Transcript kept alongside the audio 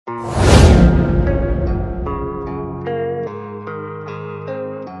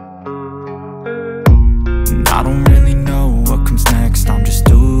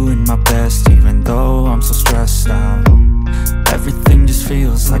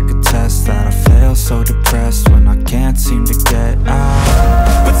like a test that I fail, so depressed when I can't seem to get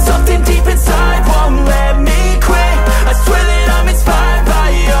out. But something deep inside won't let me quit. I swear that I'm inspired by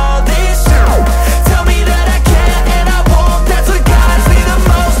all this shit. Tell me that I can't and I won't. That's what guides me the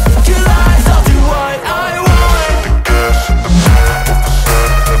most. Your lies, I'll do what I want.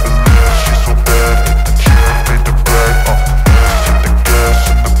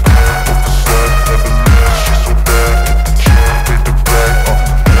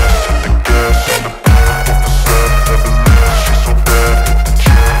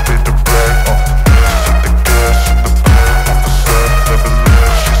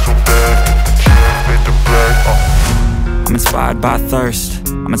 I'm inspired by thirst,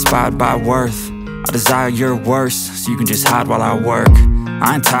 I'm inspired by worth. I desire your worst, so you can just hide while I work.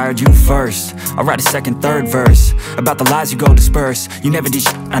 I ain't tired, you first. I'll write a second, third verse about the lies you go disperse. You never did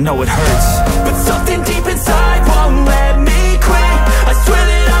shit, I know it hurts. But something deep inside won't let me quit. I swear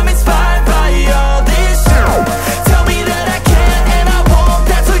that I'm inspired by all this shit. Tell me that I can't and I won't.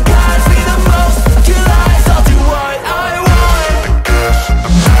 That's what guides me the most. Your lies, I'll do what I want.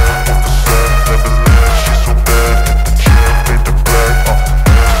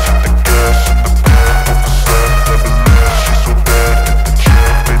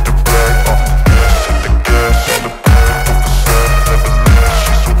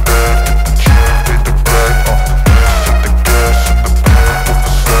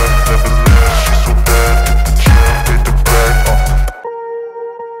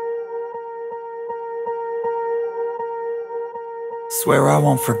 Swear I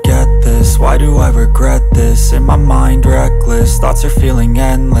won't forget this, why do I regret this? In my mind reckless, thoughts are feeling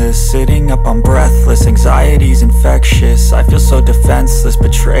endless. Sitting up, I'm breathless, anxiety's infectious. I feel so defenseless,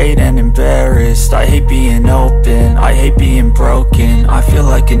 betrayed and embarrassed. I hate being open, I hate being broken. I feel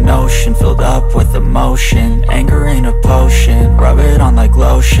like an ocean filled up with emotion. Anger ain't a potion, rub it on like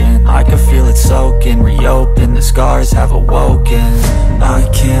lotion. I can feel it soaking, reopen, the scars have awoken. I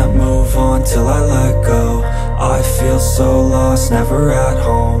can't move on till I let go. I feel so lost, never at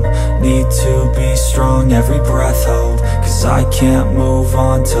home. Need to be strong, every breath hold. Cause I can't move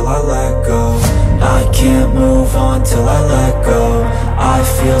on till I let go. I can't move on till I let go. I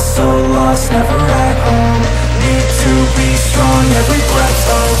feel so lost, never at home. Need to be strong, every breath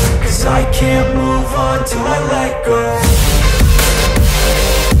hold. Cause I can't move on till I let go.